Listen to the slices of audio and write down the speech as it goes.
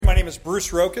name is Bruce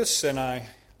Rokas, and I,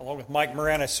 along with Mike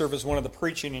Moran, I serve as one of the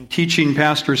preaching and teaching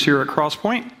pastors here at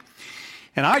Crosspoint.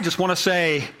 And I just want to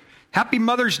say Happy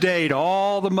Mother's Day to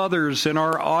all the mothers in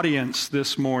our audience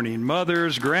this morning.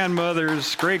 Mothers,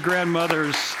 grandmothers,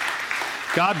 great-grandmothers,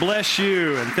 God bless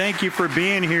you, and thank you for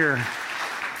being here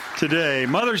today.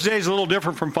 Mother's Day is a little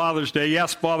different from Father's Day.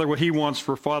 Yes, Father, what he wants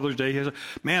for Father's Day. He says,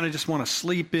 man, I just want to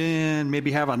sleep in,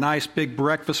 maybe have a nice big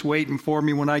breakfast waiting for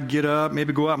me when I get up,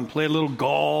 maybe go out and play a little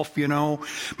golf, you know.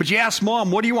 But you ask Mom,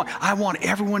 what do you want? I want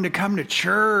everyone to come to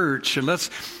church, and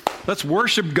let's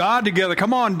worship God together.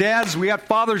 Come on, dads, we got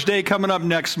Father's Day coming up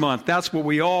next month. That's what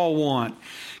we all want.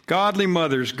 Godly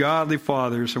mothers, godly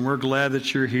fathers, and we're glad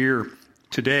that you're here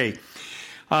today.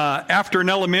 After an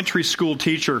elementary school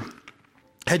teacher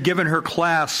had given her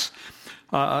class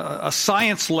a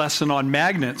science lesson on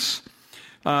magnets,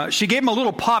 she gave them a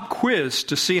little pop quiz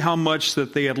to see how much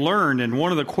that they had learned. And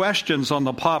one of the questions on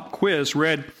the pop quiz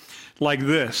read like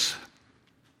this.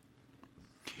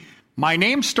 My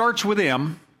name starts with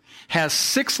M, has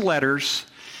 6 letters,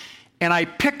 and I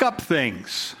pick up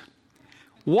things.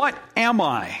 What am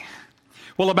I?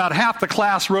 Well, about half the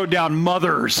class wrote down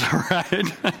mothers, right?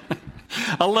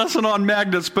 A lesson on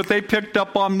magnets, but they picked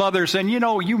up on mothers. And you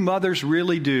know, you mothers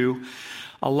really do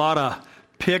a lot of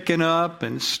picking up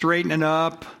and straightening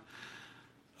up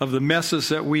of the messes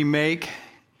that we make,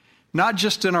 not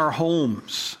just in our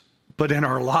homes, but in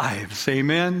our lives.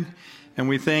 Amen? And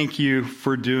we thank you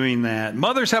for doing that.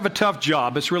 Mothers have a tough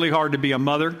job. It's really hard to be a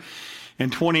mother in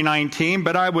 2019,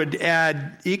 but I would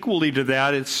add equally to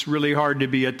that, it's really hard to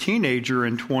be a teenager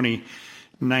in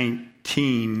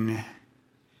 2019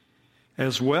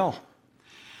 as well.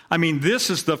 I mean, this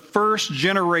is the first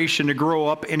generation to grow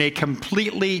up in a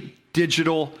completely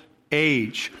digital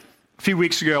age. A few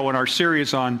weeks ago in our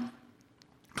series on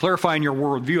clarifying your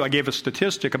worldview, I gave a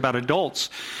statistic about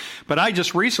adults, but I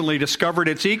just recently discovered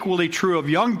it's equally true of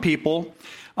young people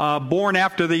born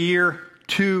after the year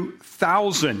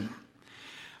 2000.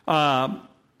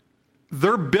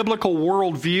 Their biblical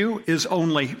worldview is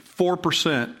only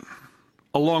 4%,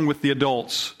 along with the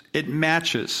adults. It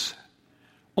matches.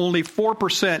 Only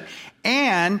 4%.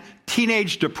 And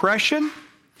teenage depression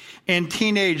and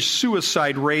teenage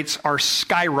suicide rates are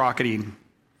skyrocketing.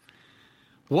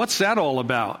 What's that all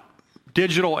about?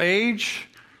 Digital age?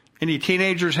 Any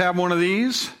teenagers have one of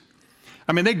these?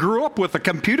 I mean, they grew up with a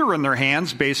computer in their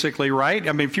hands, basically, right?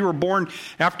 I mean, if you were born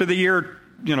after the year,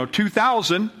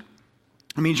 2000,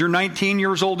 it means you're 19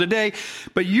 years old today,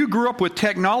 but you grew up with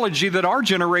technology that our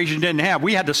generation didn't have.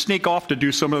 We had to sneak off to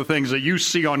do some of the things that you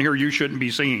see on here you shouldn't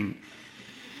be seeing.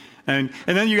 And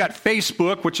then you got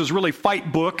Facebook, which is really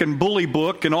fight book and bully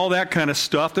book and all that kind of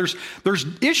stuff. There's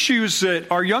issues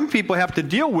that our young people have to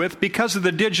deal with because of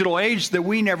the digital age that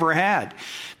we never had.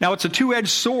 Now, it's a two-edged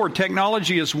sword.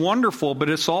 Technology is wonderful, but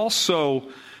it's also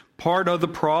part of the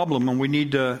problem, and we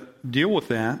need to deal with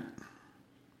that.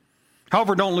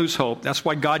 However, don't lose hope. That's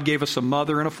why God gave us a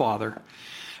mother and a father.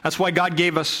 That's why God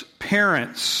gave us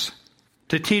parents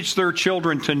to teach their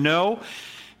children to know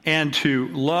and to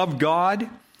love God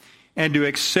and to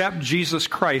accept Jesus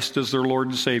Christ as their Lord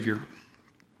and Savior.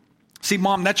 See,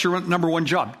 Mom, that's your number one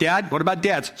job. Dad, what about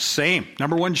dads? Same,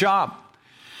 number one job.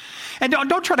 And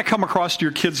don't try to come across to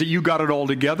your kids that you got it all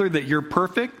together, that you're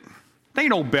perfect. They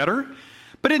know better.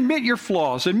 But admit your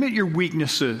flaws, admit your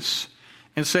weaknesses,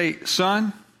 and say,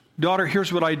 son, daughter,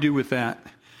 here's what I do with that.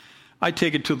 I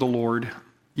take it to the Lord.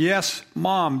 Yes,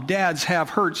 mom, dads have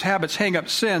hurts, habits,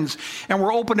 hang-ups, sins, and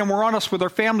we're open and we're honest with our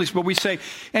families, but we say,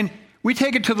 and we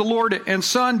take it to the Lord, and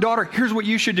son, daughter, here's what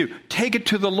you should do. Take it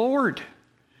to the Lord.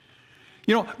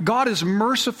 God is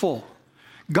merciful.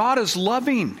 God is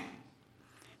loving.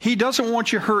 He doesn't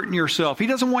want you hurting yourself. He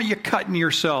doesn't want you cutting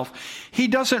yourself. He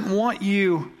doesn't want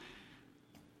you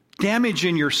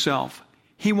damaging yourself.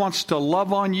 He wants to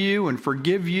love on you and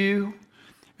forgive you.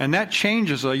 And that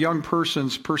changes a young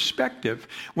person's perspective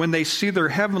when they see their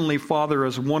Heavenly Father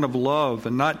as one of love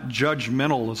and not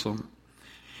judgmentalism.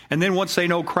 And then once they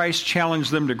know Christ, challenge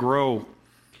them to grow.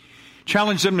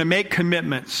 Challenge them to make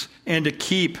commitments and to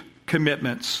keep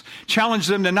commitments. Challenge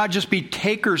them to not just be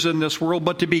takers in this world,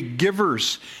 but to be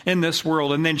givers in this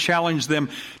world. And then challenge them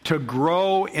to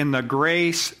grow in the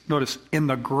grace, notice, in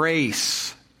the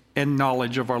grace and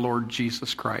knowledge of our Lord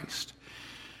Jesus Christ.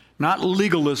 Not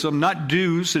legalism, not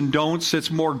do's and don'ts.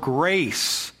 It's more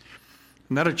grace.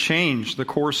 And that'll change the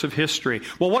course of history.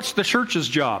 Well, what's the church's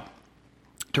job?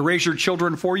 To raise your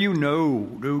children for you?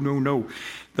 No.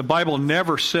 The Bible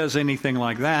never says anything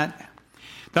like that.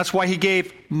 That's why he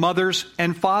gave mothers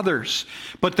and fathers.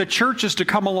 But the church is to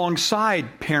come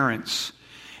alongside parents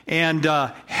and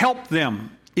help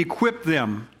them, equip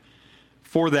them,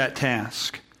 for that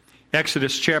task.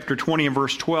 Exodus chapter 20 and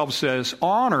verse 12 says,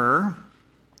 honor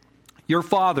your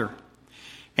father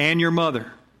and your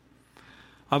mother.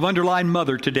 I've underlined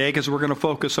mother today because we're going to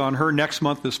focus on her. Next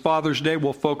month is Father's Day.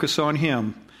 We'll focus on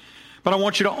him. But I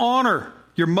want you to honor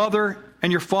your mother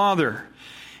and your father.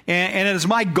 And it is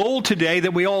my goal today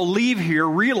that we all leave here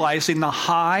realizing the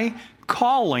high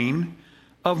calling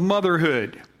of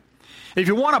motherhood. If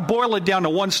you want to boil it down to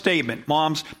one statement,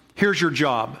 moms, here's your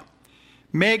job.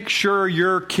 Make sure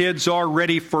your kids are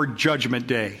ready for Judgment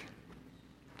Day.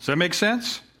 Does that make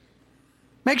sense?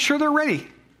 Make sure they're ready.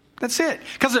 That's it.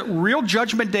 Because a real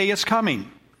Judgment Day is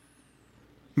coming.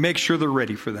 Make sure they're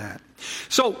ready for that.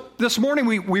 So this morning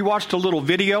we watched a little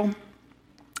video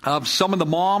of some of the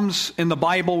moms in the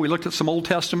Bible. We looked at some Old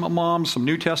Testament moms, some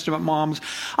New Testament moms.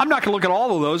 I'm not going to look at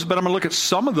all of those, but I'm going to look at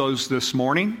some of those this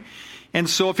morning. And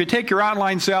so if you take your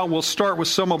outlines out, we'll start with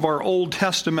some of our Old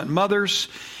Testament mothers.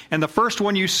 And the first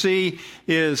one you see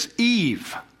is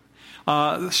Eve.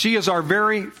 She is our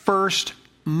very first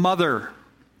mother.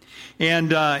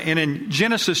 And in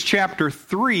Genesis chapter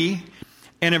 3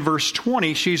 and in verse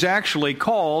 20, she's actually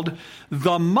called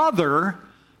the mother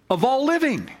of all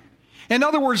living. In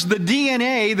other words, the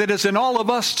DNA that is in all of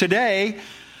us today,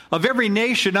 of every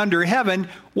nation under heaven,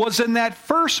 was in that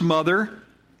first mother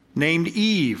named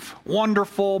Eve.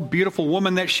 Wonderful, beautiful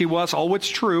woman that she was. Oh, it's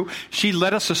true. She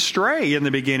led us astray in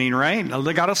the beginning, right?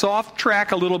 They got us off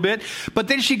track a little bit, but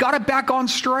then she got it back on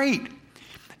straight.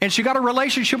 And she got a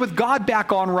relationship with God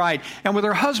back on right, and with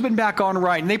her husband back on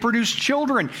right, and they produced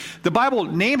children. The Bible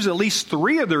names at least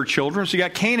 3 of their children. So you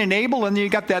got Cain and Abel, and then you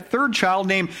got that third child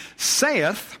named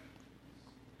Seth,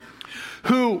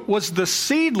 who was the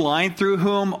seed line through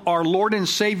whom our Lord and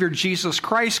Savior Jesus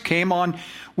Christ came, on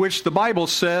which the Bible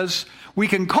says we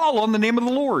can call on the name of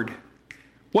the Lord.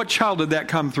 What child did that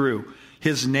come through?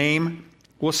 His name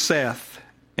was Seth.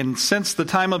 And since the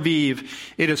time of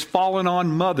Eve, it has fallen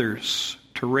on mothers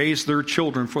to raise their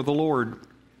children for the Lord.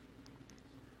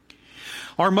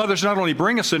 Our mothers not only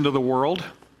bring us into the world,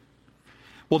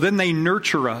 well, then they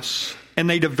nurture us, and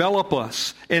they develop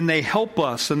us, and they help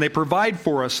us, and they provide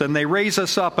for us, and they raise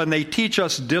us up, and they teach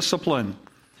us discipline.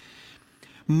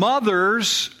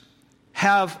 Mothers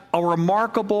have a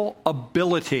remarkable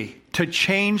ability to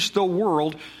change the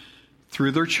world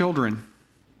through their children.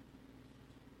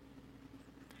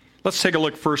 Let's take a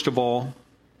look, first of all,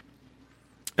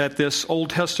 at this Old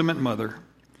Testament mother,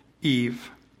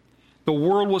 Eve. The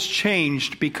world was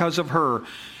changed because of her.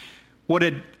 What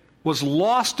was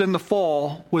lost in the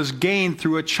fall was gained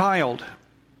through a child.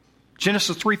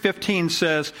 Genesis 3:15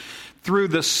 says, through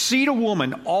the seed of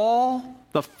woman, all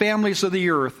the families of the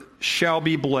earth shall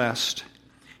be blessed.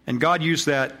 And God used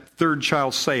that third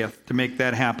child, Seth, to make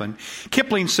that happen.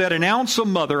 Kipling said, an ounce of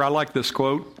mother, I like this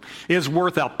quote, is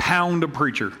worth a pound of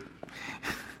preacher.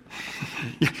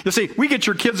 You see, we get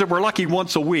your kids that we're lucky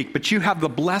once a week, but you have the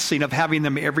blessing of having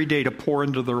them every day to pour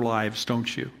into their lives,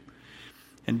 don't you?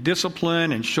 And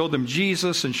discipline, and show them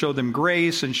Jesus, and show them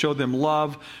grace, and show them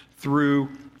love through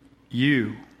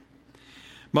you.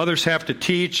 Mothers have to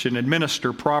teach and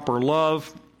administer proper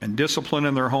love and discipline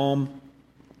in their home.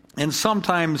 And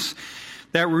sometimes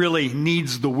that really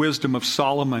needs the wisdom of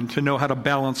Solomon to know how to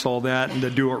balance all that and to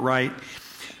do it right.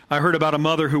 I heard about a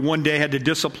mother who one day had to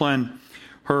discipline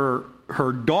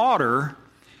her daughter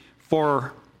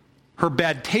for her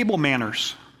bad table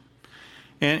manners.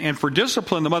 And for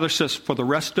discipline, the mother says, for the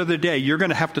rest of the day, you're going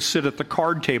to have to sit at the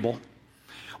card table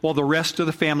while the rest of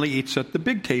the family eats at the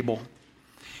big table.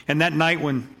 And that night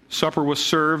when supper was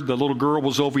served, the little girl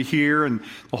was over here and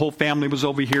the whole family was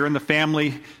over here, and the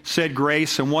family said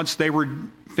grace. And once they were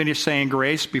finished saying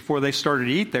grace, before they started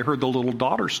to eat, they heard the little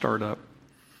daughter start up.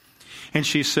 And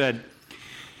she said,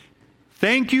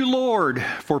 thank you, Lord,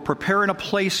 for preparing a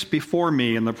place before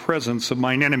me in the presence of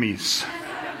mine enemies.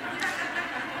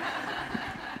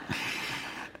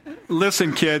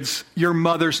 Listen, kids, your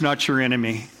mother's not your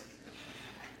enemy.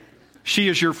 She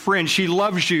is your friend. She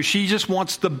loves you. She just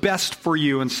wants the best for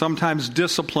you. And sometimes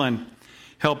discipline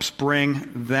helps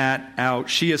bring that out.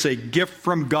 She is a gift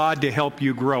from God to help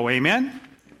you grow. Amen?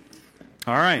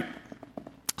 All right.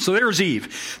 So there's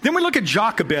Eve. Then we look at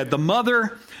Jochebed, the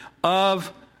mother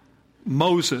of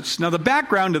Moses. Now, the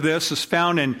background to this is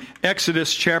found in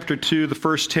Exodus chapter 2, the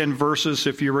first 10 verses.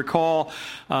 If you recall,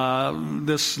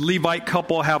 this Levite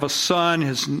couple have a son.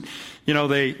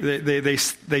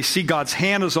 They see God's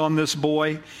hand is on this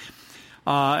boy,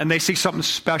 and they see something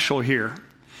special here.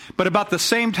 But about the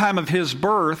same time of his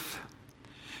birth,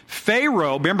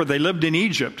 Pharaoh, remember they lived in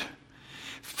Egypt,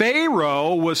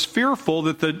 Pharaoh was fearful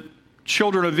that the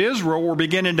children of Israel were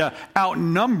beginning to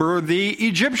outnumber the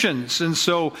Egyptians, and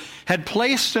so had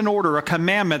placed in order a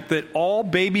commandment that all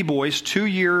baby boys 2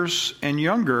 years and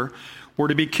younger were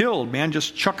to be killed. Man,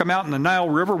 just chuck them out in the Nile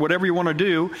River, whatever you want to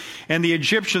do. And the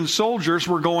Egyptian soldiers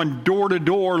were going door to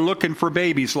door looking for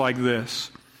babies like this.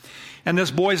 And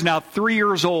this boy's now 3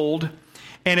 years old,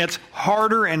 and it's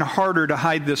harder and harder to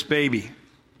hide this baby.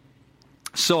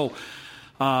 So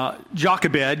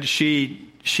Jochebed, she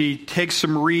takes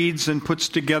some reeds and puts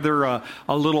together a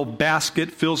little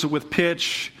basket, fills it with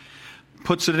pitch,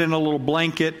 puts it in a little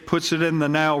blanket, puts it in the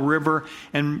Nile River,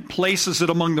 and places it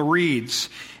among the reeds.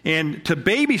 And to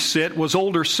babysit was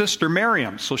older sister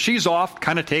Miriam. So she's off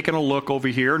kind of taking a look over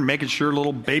here and making sure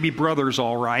little baby brother's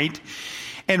all right.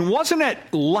 And wasn't it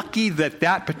lucky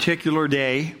that particular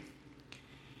day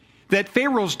that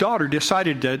Pharaoh's daughter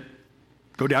decided to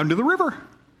go down to the river,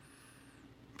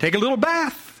 take a little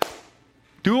bath,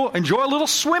 enjoy a little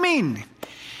swimming.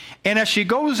 And as she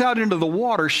goes out into the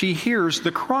water, she hears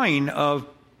the crying of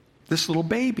this little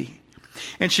baby.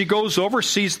 And she goes over,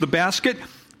 sees the basket,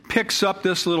 picks up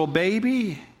this little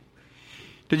baby.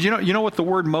 Did you know what the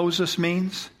word Moses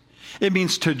means? It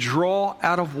means to draw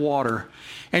out of water.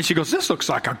 And she goes, this looks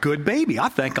like a good baby. I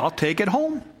think I'll take it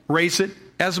home, raise it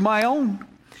as my own.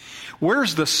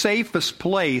 Where's the safest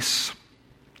place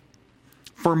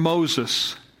for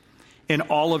Moses in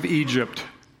all of Egypt?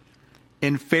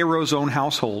 In Pharaoh's own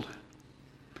household.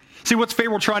 See, what's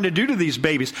Pharaoh trying to do to these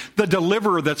babies? The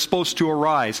deliverer that's supposed to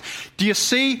arise. Do you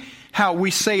see how we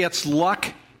say it's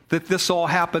luck that this all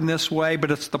happened this way,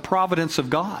 but it's the providence of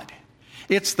God.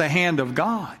 It's the hand of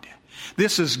God.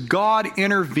 This is God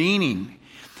intervening.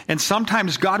 And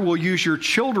sometimes God will use your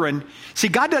children. See,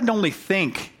 God doesn't only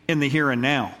think in the here and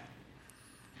now.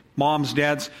 Moms,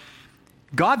 dads,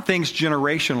 God thinks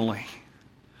generationally.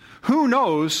 Who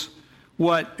knows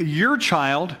what your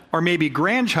child, or maybe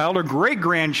grandchild, or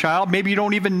great-grandchild, maybe you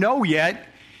don't even know yet,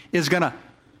 is going to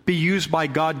be used by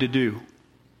God to do.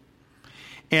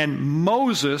 And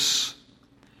Moses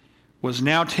was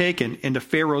now taken into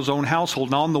Pharaoh's own household.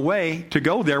 And on the way to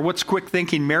go there, what's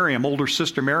quick-thinking Miriam, older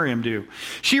sister Miriam, do?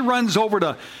 She runs over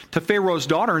to Pharaoh's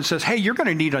daughter and says, hey, you're going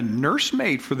to need a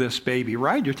nursemaid for this baby,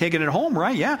 right? You're taking it home,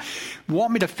 right? Yeah.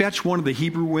 Want me to fetch one of the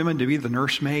Hebrew women to be the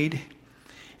nursemaid?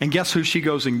 And guess who she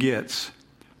goes and gets?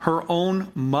 Her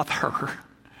own mother.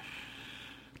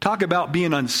 Talk about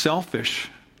being unselfish.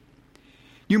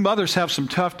 You mothers have some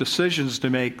tough decisions to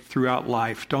make throughout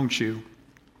life, don't you?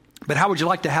 But how would you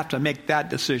like to have to make that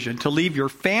decision? To leave your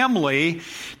family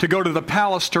to go to the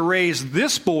palace to raise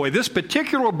this boy, this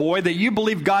particular boy that you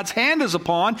believe God's hand is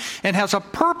upon and has a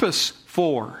purpose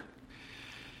for.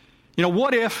 You know,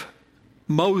 what if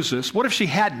she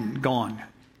hadn't gone?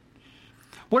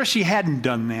 What if she hadn't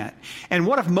done that? And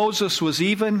what if Moses was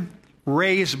even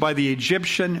raised by the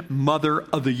Egyptian mother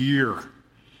of the year?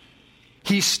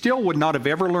 He still would not have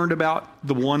ever learned about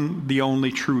the one, the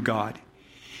only true God.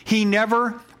 He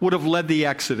never would have led the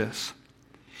Exodus.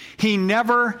 He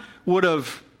never would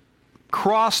have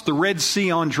crossed the Red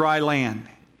Sea on dry land.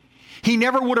 He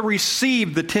never would have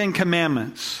received the Ten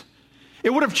Commandments.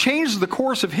 It would have changed the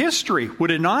course of history, would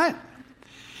it not?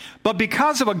 But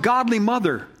because of a godly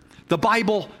mother, the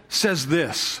Bible says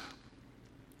this.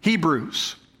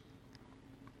 Hebrews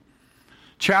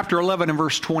chapter 11 and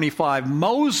verse 25.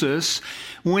 Moses,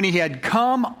 when he had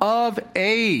come of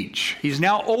age, he's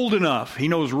now old enough. He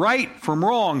knows right from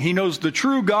wrong. He knows the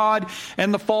true God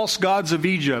and the false gods of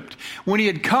Egypt. When he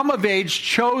had come of age,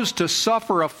 chose to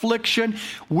suffer affliction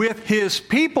with his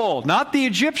people, not the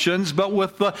Egyptians, but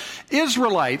with the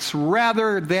Israelites,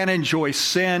 rather than enjoy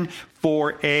sin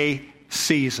for a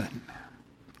season.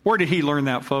 Where did he learn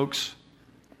that, folks?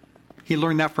 He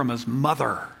learned that from his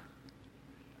mother.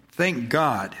 Thank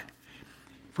God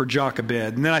for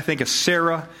Jochebed. And then I think of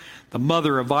Sarah, the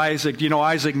mother of Isaac. You know,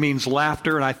 Isaac means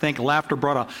laughter, and I think Isaac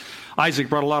brought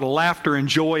a lot of laughter and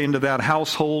joy into that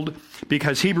household,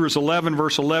 because Hebrews 11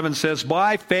 verse 11 says,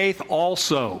 by faith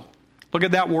also. Look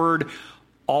at that word,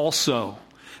 also.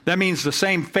 That means the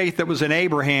same faith that was in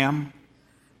Abraham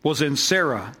was in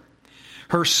Sarah.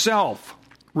 Herself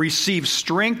received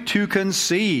strength to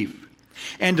conceive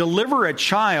and deliver a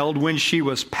child when she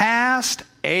was past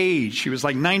age. She was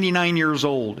like 99 years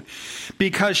old,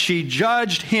 because she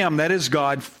judged him, that is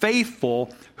God,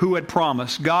 faithful, who had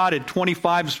promised. God had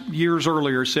 25 years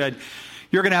earlier said,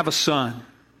 you're going to have a son.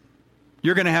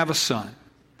 You're going to have a son.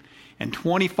 And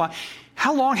 25,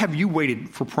 how long have you waited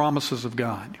for promises of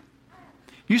God?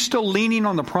 You still leaning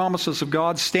on the promises of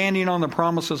God, standing on the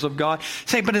promises of God?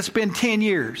 Say, but it's been 10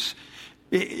 years.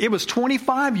 It was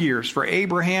 25 years for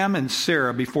Abraham and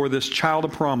Sarah before this child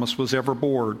of promise was ever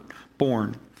born.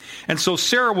 And so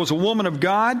Sarah was a woman of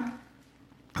God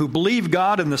who believed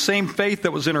God, and the same faith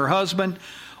that was in her husband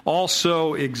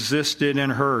also existed in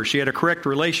her. She had a correct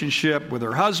relationship with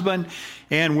her husband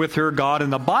and with her God.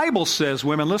 And the Bible says,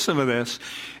 women, listen to this,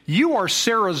 you are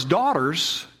Sarah's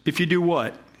daughters if you do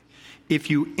what? If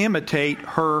you imitate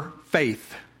her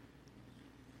faith.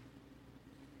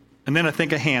 And then I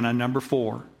think of Hannah, number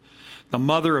 4, the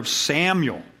mother of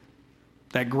Samuel,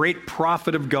 that great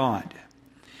prophet of God.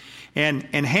 And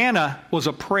Hannah was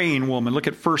a praying woman. Look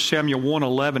at 1 Samuel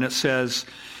 1:11. It says,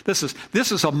 this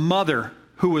is a mother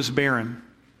who was barren.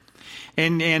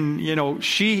 And you know,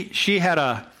 she had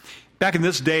back in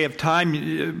this day of time,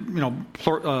 you know,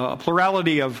 a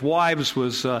plurality of wives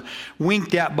was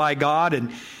winked at by God,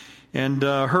 and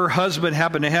her husband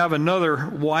happened to have another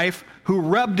wife who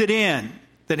rubbed it in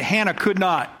that Hannah could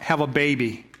not have a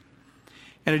baby.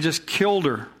 And it just killed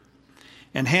her.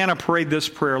 And Hannah prayed this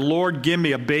prayer, Lord, give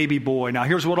me a baby boy. Now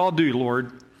here's what I'll do,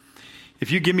 Lord.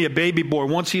 If you give me a baby boy,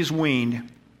 once he's weaned,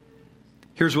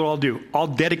 here's what I'll do. I'll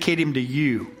dedicate him to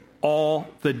you all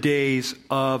the days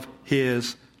of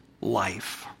his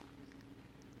life.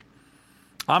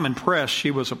 I'm impressed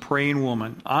she was a praying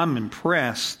woman. I'm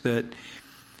impressed that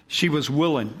she was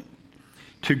willing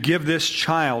to give this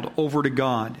child over to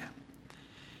God.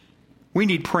 We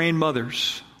need praying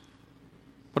mothers.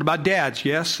 What about dads?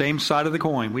 Yes, same side of the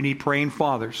coin. We need praying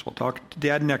fathers. We'll talk to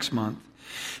Dad next month.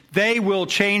 They will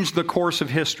change the course of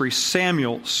history.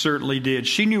 Samuel certainly did.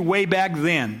 She knew way back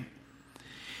then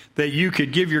that you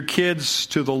could give your kids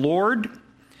to the Lord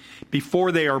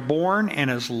before they are born and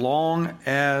as long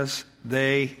as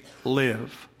they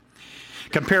live.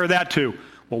 Compare that to,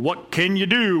 well, what can you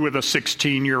do with a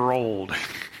 16-year-old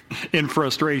in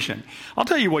frustration? I'll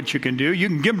tell you what you can do. You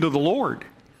can give them to the Lord.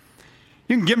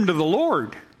 You can give them to the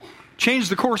Lord. Change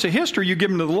the course of history, you give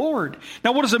them to the Lord.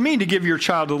 Now, what does it mean to give your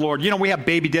child to the Lord? You know, we have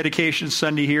baby dedication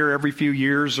Sunday here every few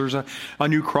years. There's a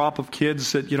new crop of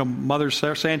kids that, you know, mothers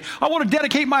are saying, I want to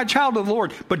dedicate my child to the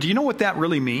Lord. But do you know what that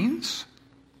really means?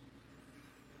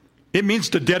 It means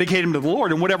to dedicate them to the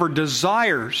Lord, and whatever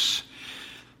desires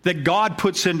that God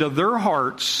puts into their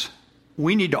hearts,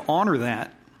 we need to honor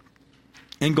that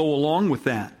and go along with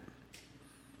that.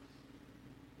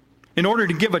 In order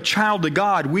to give a child to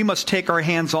God, we must take our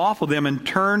hands off of them and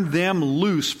turn them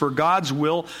loose for God's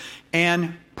will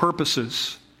and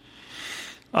purposes.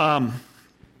 There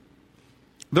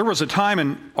was a time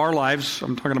in our lives,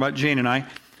 I'm talking about Jane and I,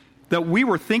 that we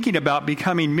were thinking about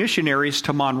becoming missionaries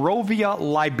to Monrovia,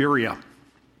 Liberia.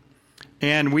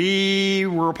 And we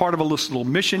were a part of a little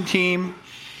mission team.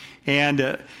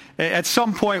 And at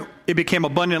some point, it became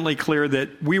abundantly clear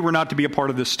that we were not to be a part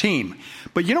of this team.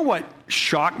 But you know what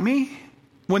shocked me?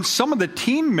 When some of the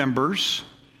team members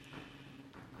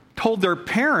told their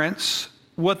parents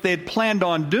what they had planned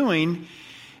on doing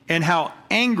and how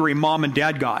angry mom and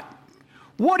dad got.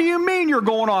 What do you mean you're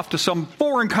going off to some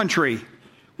foreign country?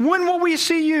 When will we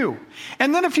see you?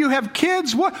 And then if you have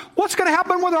kids, what's going to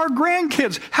happen with our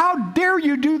grandkids? How dare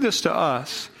you do this to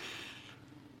us?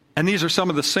 And these are some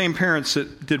of the same parents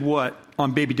that did what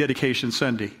on Baby Dedication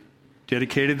Sunday?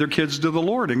 Dedicated their kids to the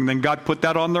Lord, and then God put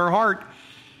that on their heart.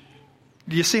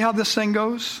 Do you see how this thing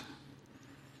goes?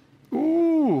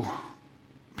 Ooh,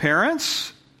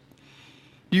 parents,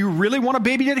 do you really want a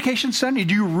Baby Dedication Sunday?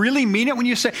 Do you really mean it when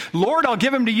you say, Lord, I'll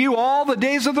give them to you all the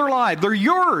days of their life. They're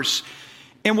yours.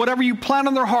 And whatever you plant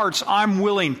on their hearts, I'm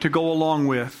willing to go along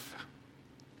with.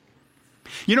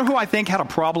 You know who I think had a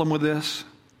problem with this?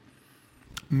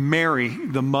 Mary,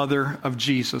 the mother of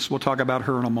Jesus. We'll talk about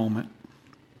her in a moment.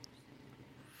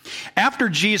 After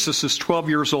Jesus is 12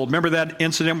 years old, remember that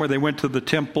incident where they went to the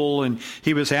temple and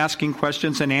he was asking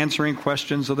questions and answering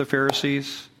questions of the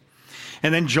Pharisees?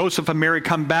 And then Joseph and Mary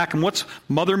come back, and what's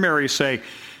Mother Mary say?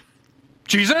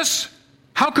 Jesus,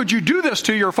 how could you do this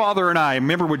to your father and I?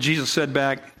 Remember what Jesus said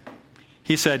back?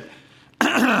 He said,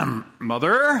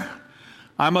 Mother,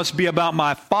 I must be about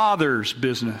my Father's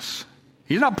business.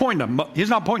 He's not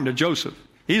pointing to Joseph.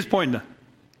 He's pointing to.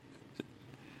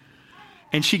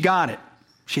 And she got it.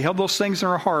 She held those things in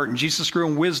her heart, and Jesus grew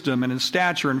in wisdom and in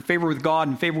stature and favor with God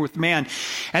and favor with man.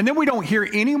 And then we don't hear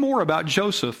any more about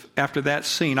Joseph after that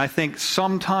scene. I think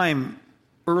sometime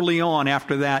early on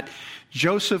after that,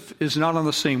 Joseph is not on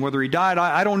the scene. Whether he died,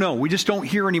 I don't know. We just don't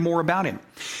hear any more about him.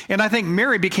 And I think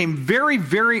Mary became very,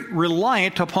 very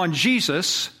reliant upon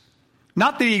Jesus.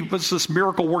 Not that he was this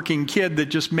miracle-working kid that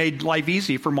just made life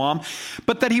easy for mom,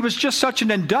 but that he was just such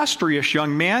an industrious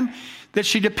young man that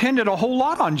she depended a whole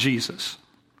lot on Jesus.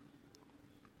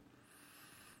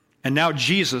 And now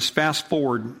Jesus, fast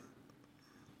forward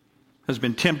has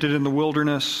been tempted in the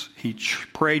wilderness. He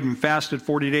prayed and fasted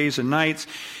 40 days and nights.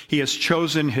 He has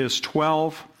chosen his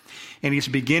 12, and he's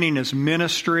beginning his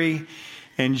ministry.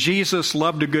 And Jesus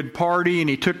loved a good party, and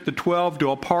he took the 12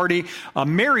 to a party, a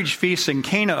marriage feast in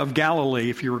Cana of Galilee,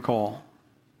 if you recall.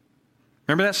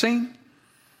 Remember that scene?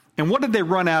 And what did they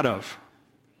run out of?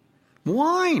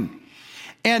 Wine.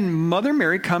 And Mother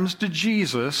Mary comes to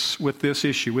Jesus with this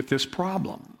issue, with this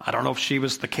problem. I don't know if she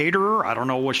was the caterer. I don't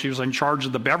know if she was in charge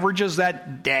of the beverages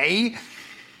that day.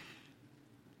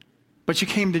 But she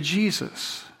came to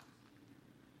Jesus.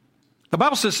 The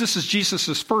Bible says this is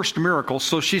Jesus' first miracle,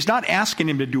 so she's not asking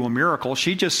him to do a miracle.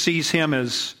 She just sees him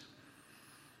as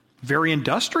very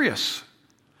industrious.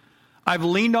 I've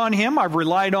leaned on him. I've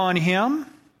relied on him.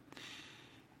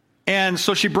 And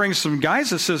so she brings some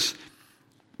guys that says,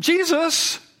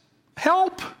 Jesus,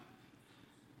 help.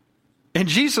 And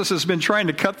Jesus has been trying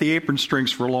to cut the apron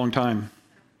strings for a long time.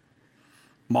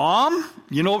 Mom,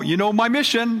 you know my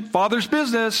mission, Father's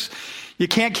business. You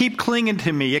can't keep clinging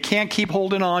to me. You can't keep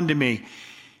holding on to me.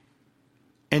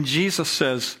 And Jesus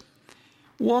says,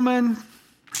 woman,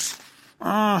 what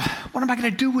am I going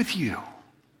to do with you?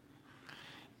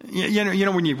 You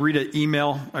know when you read an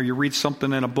email or you read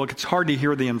something in a book, it's hard to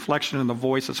hear the inflection in the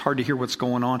voice. It's hard to hear what's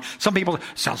going on. Some people,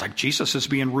 sounds like Jesus is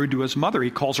being rude to his mother.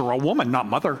 He calls her a woman, not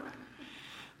mother.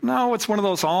 No, it's one of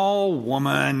those,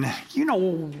 woman,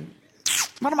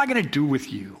 what am I going to do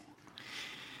with you?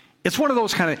 It's one of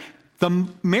those kind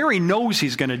of, Mary knows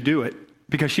he's going to do it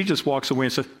because she just walks away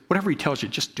and says, whatever he tells you,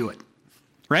 just do it.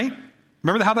 Right?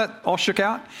 Remember how that all shook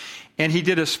out? And he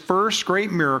did his first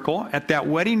great miracle at that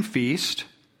wedding feast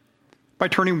by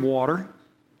turning water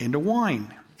into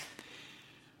wine.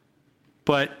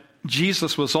 But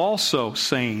Jesus was also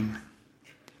saying,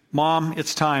 Mom,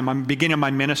 it's time. I'm beginning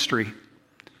my ministry.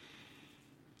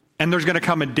 And there's going to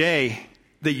come a day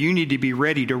that you need to be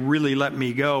ready to really let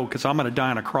me go because I'm going to die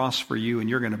on a cross for you and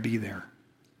you're going to be there.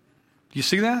 Do you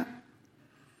see that?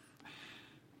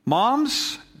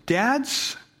 Moms,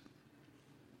 dads,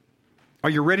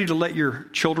 are you ready to let your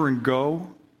children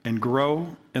go and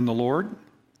grow in the Lord?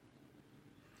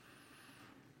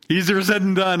 Easier said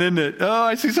than done, isn't it? Oh,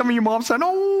 I see some of you moms saying,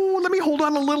 let me hold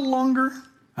on a little longer.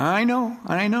 I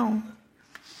know.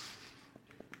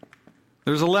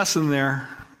 There's a lesson there.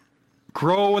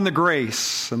 Grow in the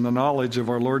grace and the knowledge of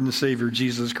our Lord and Savior,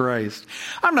 Jesus Christ.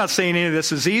 I'm not saying any of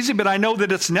this is easy, but I know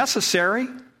that it's necessary.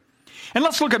 And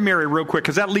let's look at Mary real quick,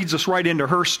 because that leads us right into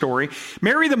her story.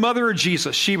 Mary, the mother of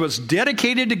Jesus, she was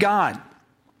dedicated to God.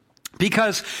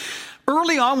 Because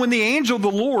early on, when the angel of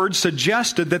the Lord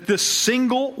suggested that this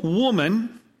single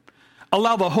woman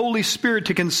allow the Holy Spirit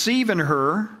to conceive in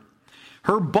her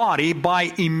body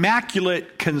by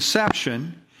immaculate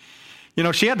conception,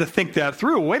 she had to think that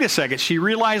through. Wait a second. She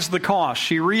realized the cost.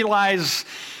 She realized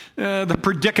the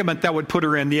predicament that would put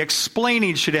her in, the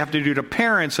explaining she'd have to do to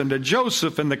parents and to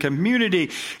Joseph and the community.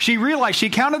 She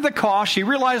counted the cost. She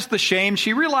realized the shame.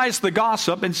 She realized the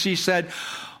gossip. And she said,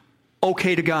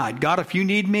 okay to God. God, if you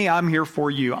need me, I'm here for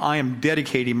you. I am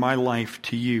dedicating my life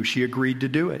to you. She agreed to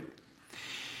do it.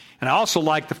 And I also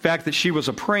like the fact that she was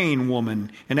a praying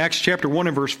woman. In Acts chapter 1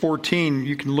 and verse 14,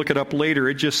 you can look it up later,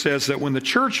 it just says that when the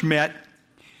church met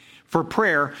for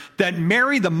prayer, that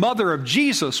Mary, the mother of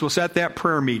Jesus, was at that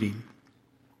prayer meeting.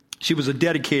 She was a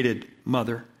dedicated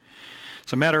mother.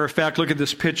 As a matter of fact, look at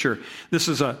this picture. This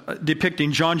is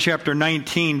depicting John chapter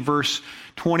 19, verse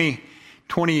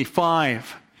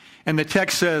 25. And the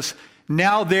text says,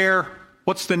 now there,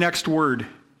 what's the next word?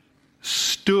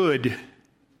 Stood.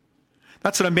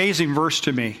 That's an amazing verse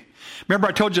to me. Remember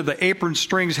I told you the apron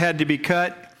strings had to be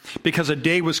cut because a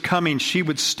day was coming. She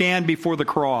would stand before the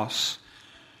cross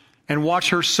and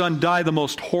watch her son die the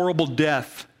most horrible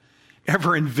death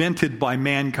ever invented by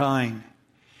mankind.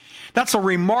 That's a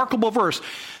remarkable verse.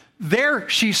 There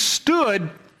she stood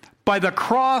by the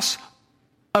cross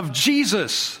of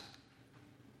Jesus.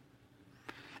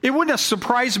 It wouldn't have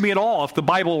surprised me at all if the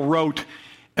Bible wrote,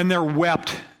 and there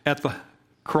wept at the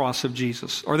cross of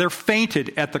Jesus, or they're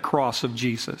fainted at the cross of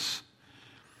Jesus.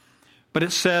 But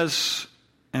it says,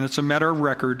 and it's a matter of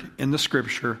record in the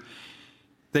scripture,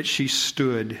 that she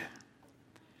stood.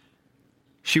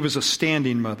 She was a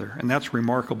standing mother, and that's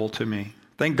remarkable to me.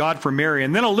 Thank God for Mary.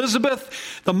 And then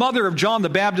Elizabeth, the mother of John the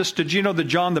Baptist. Did you know that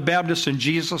John the Baptist and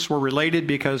Jesus were related?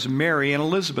 Because Mary and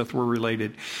Elizabeth were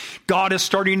related. God is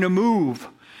starting to move.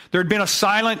 There had been a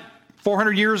silent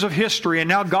 400 years of history, and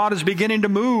now God is beginning to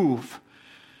move.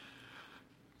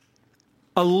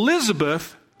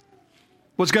 Elizabeth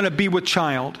was going to be with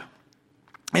child.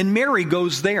 And Mary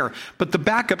goes there. But the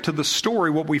backup to the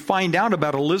story, what we find out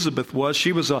about Elizabeth was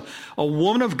she was a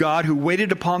woman of God who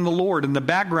waited upon the Lord. And the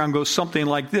background goes something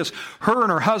like this. Her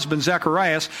and her husband,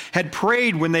 Zacharias, had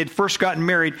prayed when they'd first gotten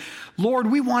married, Lord,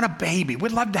 we want a baby.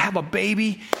 We'd love to have a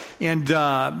baby.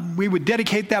 And we would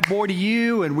dedicate that boy to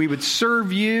you, and we would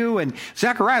serve you. And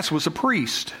Zacharias was a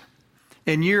priest.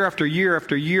 And year after year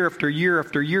after year after year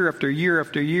after year after year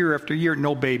after year after year,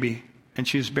 no baby. And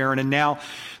she was barren. And now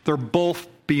they're both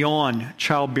beyond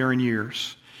childbearing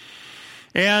years.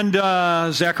 And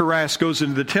Zacharias goes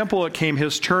into the temple. It came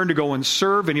his turn to go and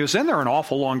serve. And he was in there an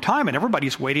awful long time. And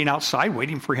everybody's waiting outside,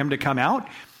 waiting for him to come out.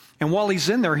 And while he's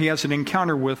in there, he has an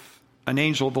encounter with an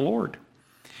angel of the Lord.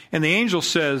 And the angel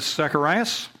says,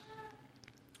 Zacharias,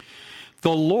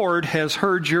 the Lord has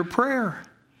heard your prayer.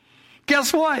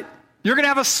 Guess what? You're going to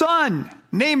have a son.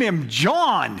 Name him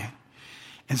John.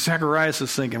 And Zacharias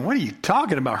is thinking, what are you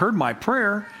talking about? Heard my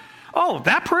prayer? Oh,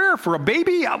 that prayer for a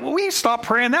baby? We stopped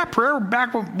praying that prayer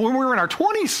back when we were in our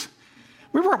 20s.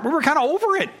 We were kind of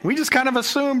over it. We just kind of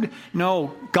assumed,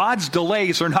 no, God's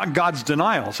delays are not God's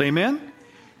denials. Amen?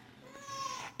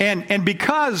 And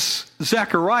because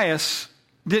Zacharias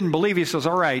didn't believe, he says,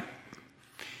 all right,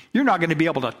 you're not going to be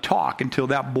able to talk until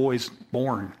that boy's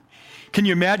born. Can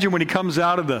you imagine when he comes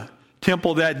out of the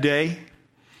temple that day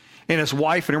and his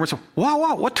wife and everyone says,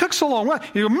 wow, what took so long? What?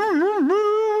 You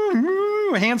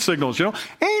go, hand signals,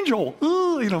 angel,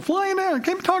 flying out,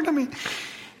 came talk to me.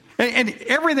 And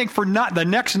everything for the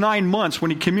next 9 months when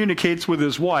he communicates with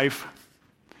his wife,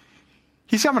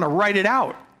 he's having to write it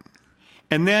out.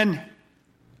 And then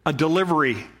a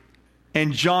delivery,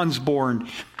 and John's born,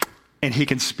 and he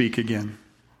can speak again.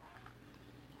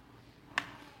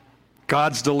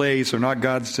 God's delays are not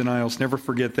God's denials. Never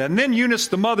forget that. And then Eunice,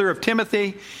 the mother of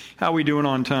Timothy. How are we doing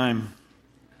on time?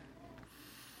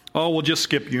 Oh, we'll just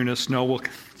skip Eunice. No,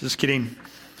 just kidding.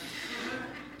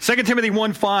 2 Timothy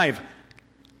 1:5.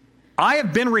 I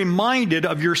have been reminded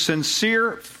of your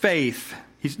sincere faith.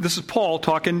 This is Paul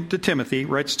talking to Timothy,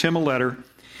 writes Tim a letter,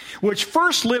 which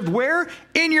first lived where?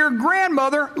 In your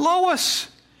grandmother Lois,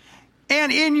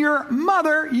 and in your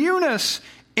mother Eunice.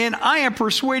 And I am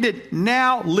persuaded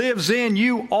now lives in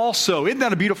you also. Isn't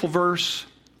that a beautiful verse?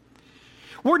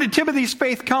 Where did Timothy's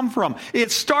faith come from?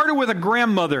 It started with a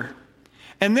grandmother,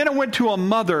 and then it went to a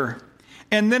mother,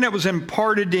 and then it was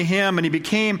imparted to him, and he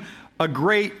became a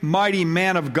great, mighty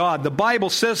man of God. The Bible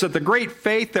says that the great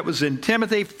faith that was in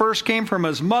Timothy first came from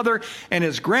his mother and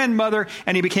his grandmother,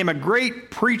 and he became a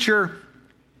great preacher.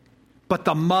 But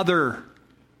the mother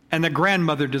and the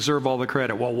grandmother deserve all the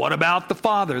credit. Well, what about the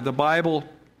father? The Bible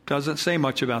doesn't say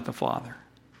much about the father.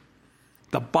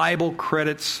 The Bible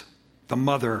credits the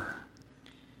mother.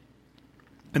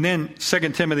 And then 2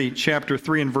 Timothy chapter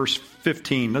 3 and verse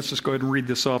 15. Let's just go ahead and read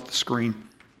this off the screen.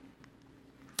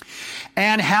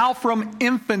 And how from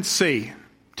infancy,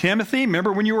 Timothy,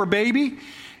 remember when you were a baby?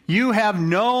 You have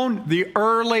known the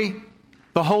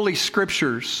Holy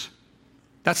Scriptures.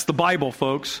 That's the Bible,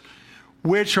 folks.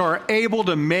 Which are able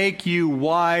to make you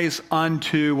wise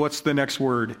unto, what's the next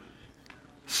word?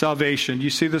 Salvation. Do you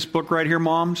see this book right here,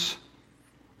 moms?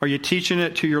 Are you teaching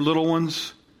it to your little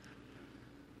ones?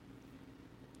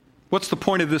 What's the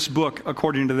point of this book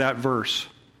according to that verse?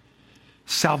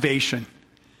 Salvation.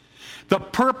 The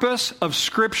purpose of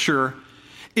Scripture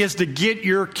is to get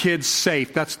your kids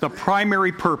safe. That's the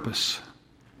primary purpose.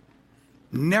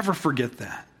 Never forget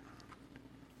that.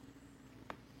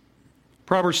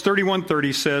 Proverbs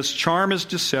 31:30 says, charm is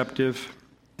deceptive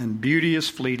and beauty is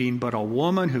fleeting, but a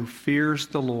woman who fears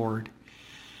the Lord.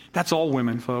 That's all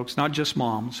women, folks, not just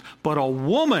moms. But a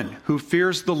woman who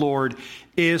fears the Lord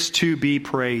is to be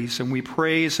praised. And we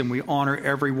praise and we honor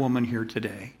every woman here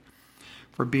today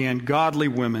for being godly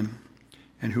women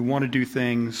and who want to do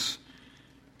things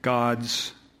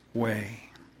God's way.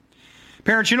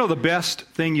 Parents, you know the best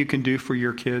thing you can do for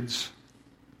your kids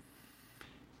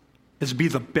is be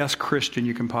the best Christian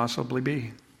you can possibly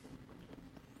be.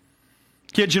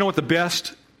 Kids, you know what the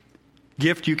best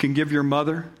gift you can give your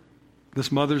mother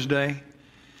this Mother's Day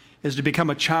is? To become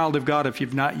a child of God if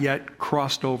you've not yet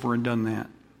crossed over and done that.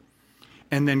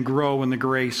 And then grow in the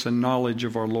grace and knowledge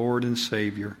of our Lord and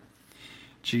Savior,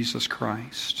 Jesus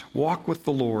Christ. Walk with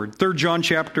the Lord. 3 John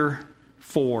chapter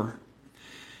 4.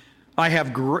 I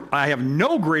have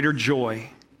no greater joy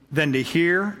than to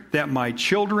hear that my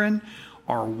children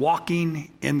are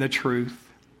walking in the truth.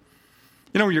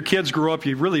 You know, when your kids grow up,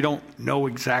 you really don't know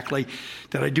exactly,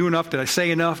 did I do enough? Did I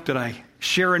say enough? Did I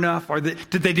share enough? Or did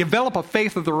they develop a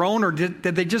faith of their own, or did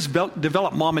they just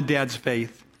develop mom and dad's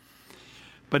faith?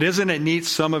 But isn't it neat,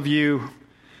 some of you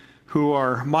who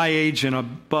are my age and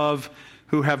above,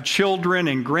 who have children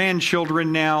and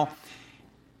grandchildren now,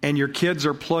 and your kids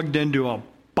are plugged into a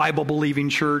Bible-believing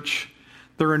church.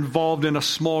 They're involved in a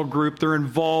small group. They're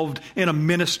involved in a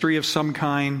ministry of some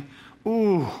kind.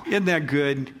 Ooh, isn't that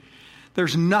good?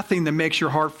 There's nothing that makes your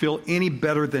heart feel any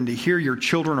better than to hear your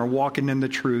children are walking in the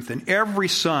truth. And every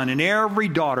son and every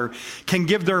daughter can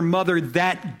give their mother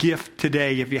that gift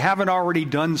today. If you haven't already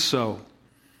done so,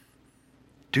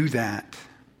 do that.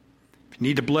 If you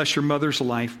need to bless your mother's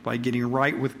life by getting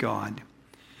right with God,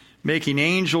 making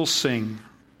angels sing,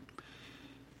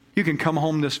 you can come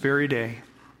home this very day.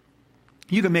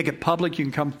 You can make it public. You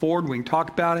can come forward. We can talk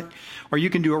about it. Or you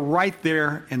can do it right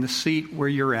there in the seat where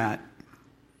you're at.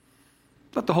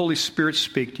 Let the Holy Spirit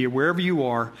speak to you wherever you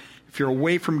are. If you're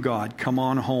away from God, come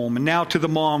on home. And now to the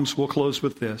moms, we'll close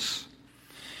with this.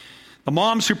 The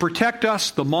moms who protect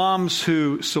us, the moms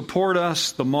who support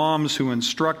us, the moms who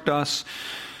instruct us,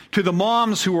 to the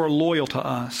moms who are loyal to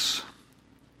us,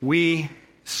 we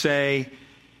say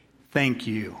thank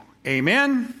you.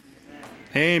 Amen?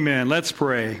 Amen. Let's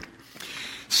pray.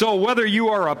 So whether you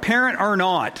are a parent or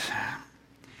not,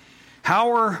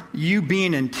 how are you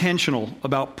being intentional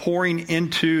about pouring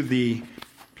into the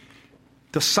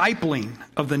discipling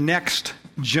of the next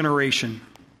generation?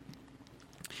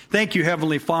 Thank you,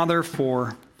 Heavenly Father,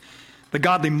 for the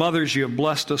godly mothers you have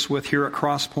blessed us with here at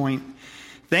Crosspoint.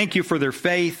 Thank you for their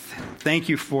faith. Thank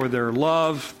you for their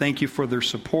love. Thank you for their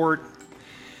support.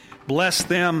 Bless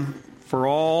them for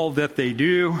all that they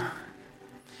do.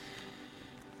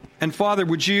 And Father,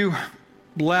 would you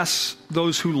bless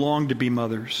those who long to be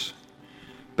mothers,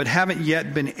 but haven't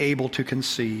yet been able to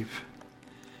conceive?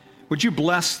 Would you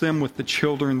bless them with the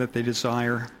children that they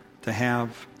desire to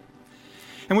have?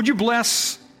 And would you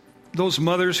bless those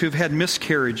mothers who've had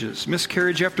miscarriages,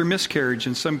 miscarriage after miscarriage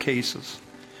in some cases?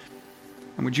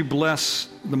 And would you bless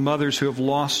the mothers who have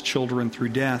lost children through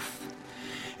death?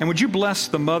 And would you bless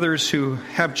the mothers who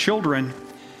have children,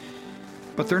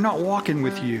 but they're not walking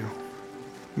with you?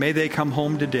 May they come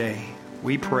home today,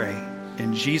 we pray.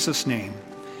 In Jesus' name,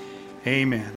 amen.